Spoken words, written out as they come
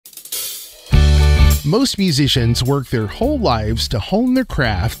Most musicians work their whole lives to hone their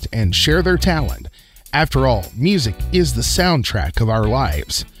craft and share their talent. After all, music is the soundtrack of our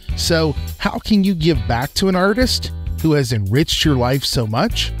lives. So, how can you give back to an artist who has enriched your life so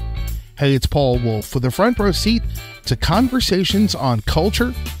much? Hey, it's Paul Wolf with a front row seat to conversations on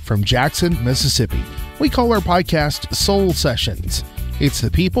culture from Jackson, Mississippi. We call our podcast Soul Sessions. It's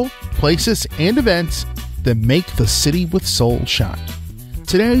the people, places, and events that make the city with soul shine.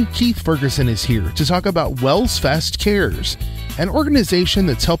 Today, Keith Ferguson is here to talk about WellsFest CARES, an organization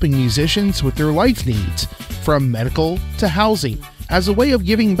that's helping musicians with their life needs, from medical to housing, as a way of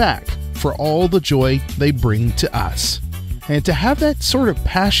giving back for all the joy they bring to us. And to have that sort of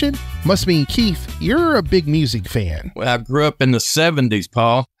passion must mean, Keith, you're a big music fan. Well, I grew up in the 70s,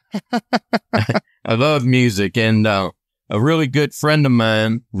 Paul. I love music, and a really good friend of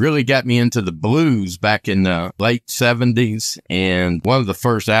mine really got me into the blues back in the late 70s. And one of the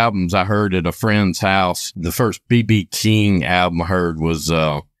first albums I heard at a friend's house, the first B.B. King album I heard was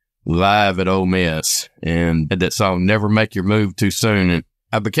Live at Ole Miss. And that song, Never Make Your Move Too Soon. And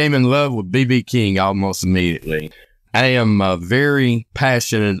I became in love with B.B. King almost immediately. I am very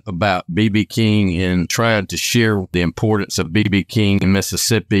passionate about B.B. King and trying to share the importance of B.B. King in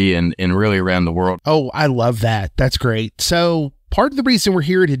Mississippi and really around the world. Oh, I love that. That's great. So part of the reason we're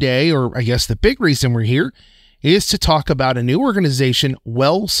here today, or I guess the big reason we're here, is to talk about a new organization,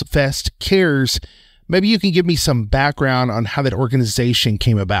 WellsFest CARES. Maybe you can give me some background on how that organization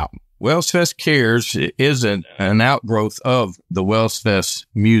came about. WellsFest CARES is an outgrowth of the WellsFest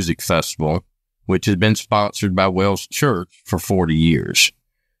Music Festival, which has been sponsored by Wells Church for 40 years.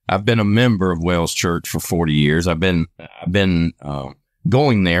 I've been a member of Wells Church for 40 years. I've been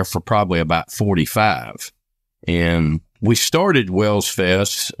going there for probably about 45. And we started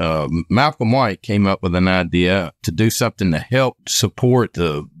WellsFest. Malcolm White came up with an idea to do something to help support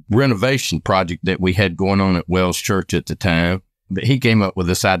the renovation project that we had going on at Wells Church at the time. But he came up with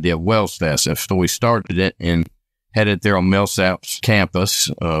this idea of WellsFest. So we started it and had it there on Millsap's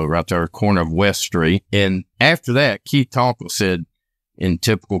campus, right there, corner of West Street. And after that, Keith Tonkel said, in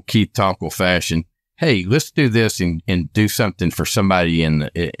typical Keith Tonkel fashion, hey, let's do this and do something for somebody and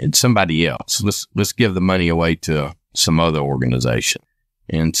somebody else. Let's give the money away to some other organization.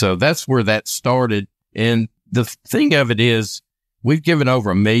 And so that's where that started. And the thing of it is, we've given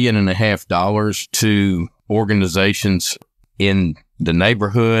over $1.5 million to organizations in the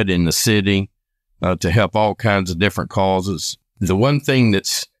neighborhood, in the city, to help all kinds of different causes. The one thing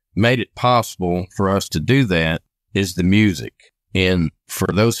that's made it possible for us to do that is the music. And for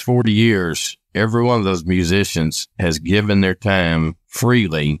those 40 years, every one of those musicians has given their time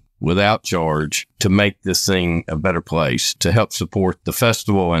freely, without charge, to make this thing a better place, to help support the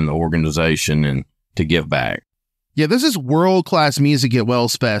festival and the organization and to give back. Yeah, this is world-class music at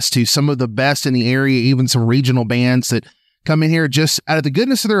WellsFest, to some of the best in the area, even some regional bands that come in here just out of the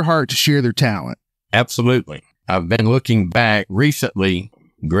goodness of their heart to share their talent. Absolutely. I've been looking back. Recently,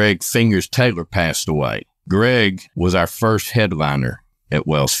 Greg Fingers Taylor passed away. Greg was our first headliner at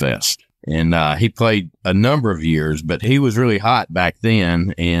WellsFest, and he played a number of years, but he was really hot back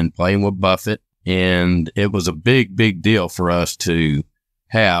then and playing with Buffett, and it was a big, big deal for us to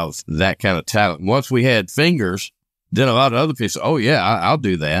have that kind of talent. Once we had Fingers, then a lot of other people said, oh, yeah, I'll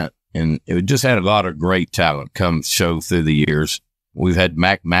do that, and it just had a lot of great talent come show through the years. We've had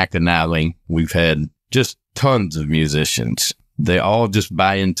Mac McAnally. We've had just tons of musicians. They all just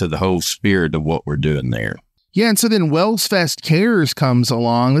buy into the whole spirit of what we're doing there. Yeah, and so then WellsFest CARES comes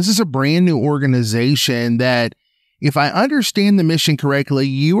along. This is a brand new organization that, if I understand the mission correctly,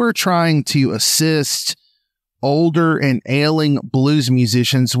 you are trying to assist older and ailing blues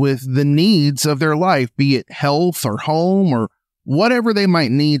musicians with the needs of their life, be it health or home or whatever they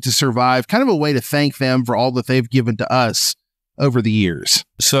might need to survive, kind of a way to thank them for all that they've given to us over the years.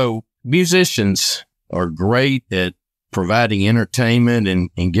 So musicians are great at providing entertainment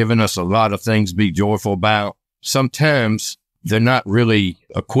and giving us a lot of things to be joyful about. Sometimes they're not really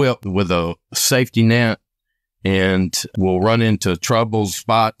equipped with a safety net and will run into trouble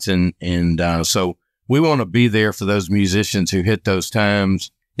spots. And so we want to be there for those musicians who hit those times.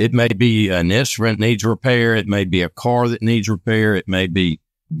 It may be an instrument needs repair. It may be a car that needs repair. It may be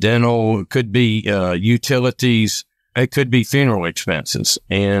dental. It could be utilities. It could be funeral expenses.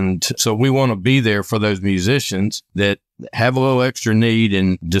 And so we want to be there for those musicians that have a little extra need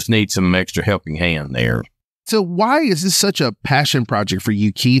and just need some extra helping hand there. So why is this such a passion project for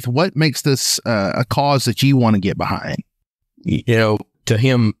you, Keith? What makes this a cause that you want to get behind? You know, to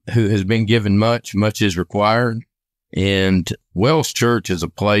him who has been given much, much is required. And Wells Church is a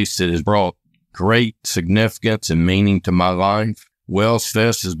place that has brought great significance and meaning to my life.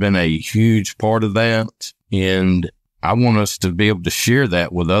 WellsFest has been a huge part of that, and I want us to be able to share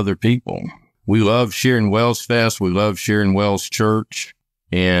that with other people. We love sharing WellsFest. We love sharing Wells Church,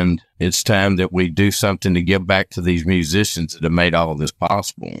 and it's time that we do something to give back to these musicians that have made all of this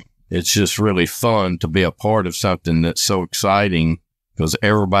possible. It's just really fun to be a part of something that's so exciting because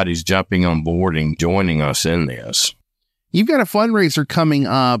everybody's jumping on board and joining us in this. You've got a fundraiser coming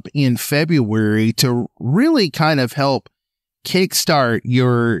up in February to really kind of help kickstart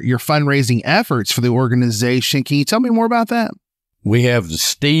your fundraising efforts for the organization. Can you tell me more about that? We have the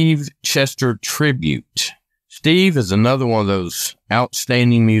Steve Chester Tribute. Steve is another one of those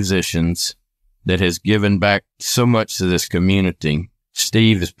outstanding musicians that has given back so much to this community.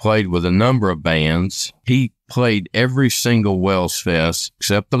 Steve has played with a number of bands. He played every single WellsFest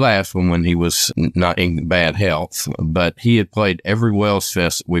except the last one when he was not in bad health, but he had played every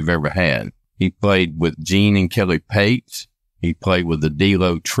WellsFest we've ever had. He played with Gene and Kelly Pates. He played with the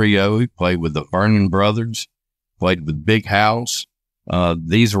D-Lo Trio. He played with the Vernon Brothers, played with Big House.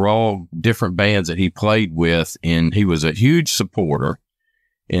 These are all different bands that he played with, and he was a huge supporter.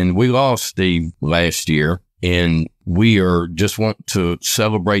 And we lost Steve last year, and we are just want to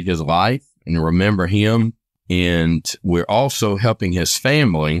celebrate his life and remember him. And we're also helping his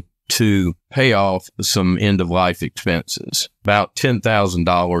family to pay off some end-of-life expenses, about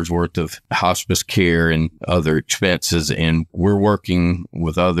 $10,000 worth of hospice care and other expenses. And we're working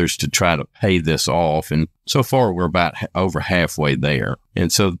with others to try to pay this off. And so far, we're about over halfway there.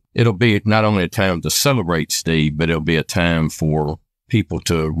 And so it'll be not only a time to celebrate Steve, but it'll be a time for people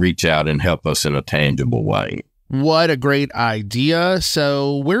to reach out and help us in a tangible way. What a great idea.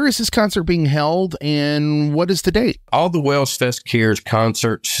 So where is this concert being held and what is the date? All the WellsFest CARES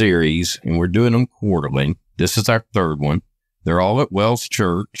concert series, and we're doing them quarterly. This is our third one. They're all at Wells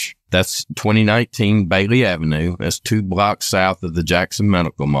Church. That's 2019 Bailey Avenue. That's 2 blocks south of the Jackson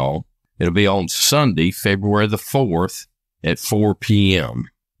Medical Mall. It'll be on Sunday, February the 4th at 4 p.m.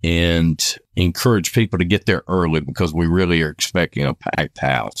 And encourage people to get there early because we really are expecting a packed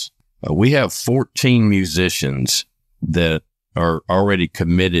house. We have 14 musicians that are already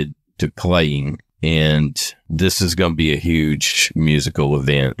committed to playing, and this is going to be a huge musical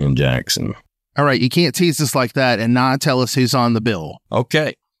event in Jackson. All right, you can't tease us like that and not tell us who's on the bill.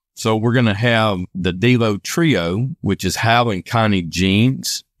 Okay, so we're going to have the D-Lo Trio, which is Hal and Connie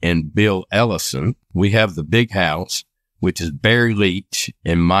Jeans and Bill Ellison. We have the Big House, which is Barry Leach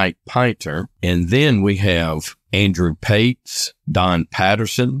and Mike Pinter. And then we have Andrew Pates, Don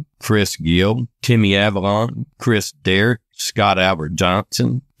Patterson, Chris Gill, Timmy Avalon, Chris Derrick, Scott Albert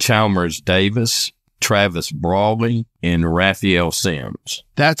Johnson, Chalmers Davis, Travis Brawley, and Raphael Sims.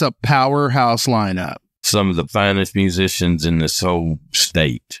 That's a powerhouse lineup. Some of the finest musicians in this whole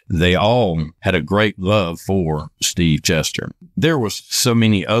state. They all had a great love for Steve Chester. There was so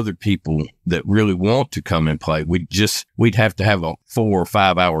many other people that really want to come and play. We'd have to have a 4 or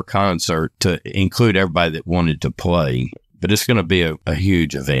 5 hour concert to include everybody that wanted to play. But it's going to be a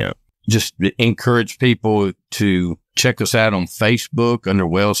huge event. Just encourage people to check us out on Facebook under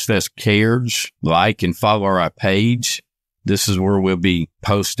WellsFest CARES. Like and follow our page. This is where we'll be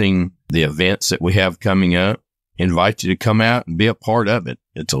posting the events that we have coming up. Invite you to come out and be a part of it.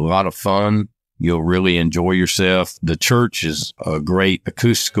 It's a lot of fun. You'll really enjoy yourself. The church is a great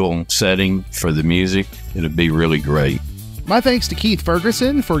acoustical setting for the music. It'll be really great. My thanks to Keith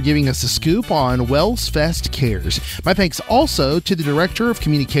Ferguson for giving us a scoop on WellsFest CARES. My thanks also to the Director of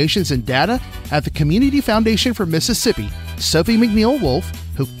Communications and Data at the Community Foundation for Mississippi, Sophie McNeil-Wolf,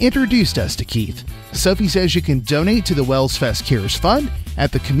 who introduced us to Keith. Sophie says you can donate to the WellsFest CARES Fund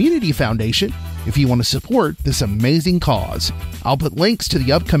at the Community Foundation if you want to support this amazing cause. I'll put links to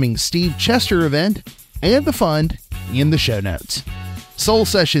the upcoming Steve Chester event and the fund in the show notes. Soul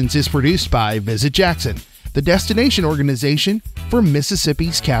Sessions is produced by Visit Jackson, the destination organization for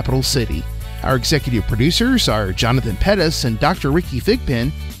Mississippi's capital city. Our executive producers are Jonathan Pettis and Dr. Ricky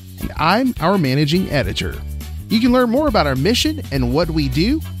Thigpen, and I'm our managing editor. You can learn more about our mission and what we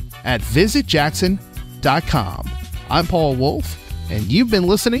do at visitjackson.com. I'm Paul Wolf, and you've been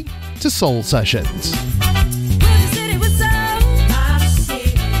listening to Soul Sessions.